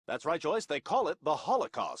That's right, Joyce. They call it the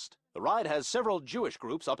Holocaust. The ride has several Jewish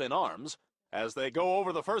groups up in arms as they go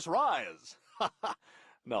over the first rise.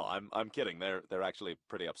 No, I'm kidding. They're actually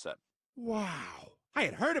pretty upset. Wow. I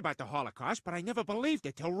had heard about the Holocaust, but I never believed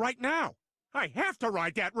it till right now. I have to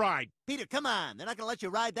ride that ride. Peter, come on. They're not going to let you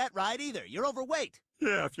ride that ride either. You're overweight.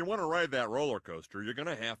 Yeah, if you want to ride that roller coaster, you're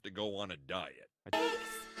going to have to go on a diet.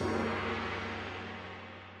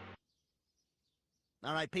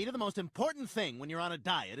 All right, Peter, the most important thing when you're on a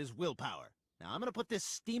diet is willpower. Now, I'm going to put this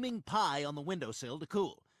steaming pie on the windowsill to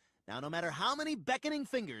cool. Now, no matter how many beckoning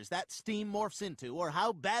fingers that steam morphs into or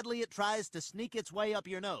how badly it tries to sneak its way up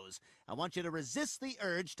your nose, I want you to resist the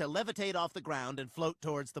urge to levitate off the ground and float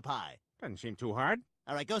towards the pie. Doesn't seem too hard.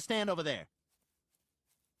 All right, go stand over there.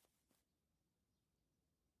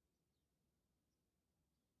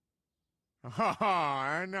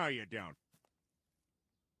 Oh, no, you don't.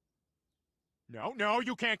 No,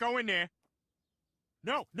 you can't go in there.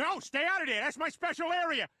 No, stay out of there. That's my special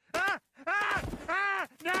area.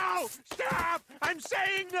 No, stop! I'm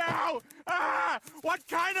saying no! What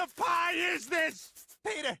kind of pie is this?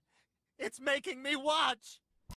 Peter, it's making me watch.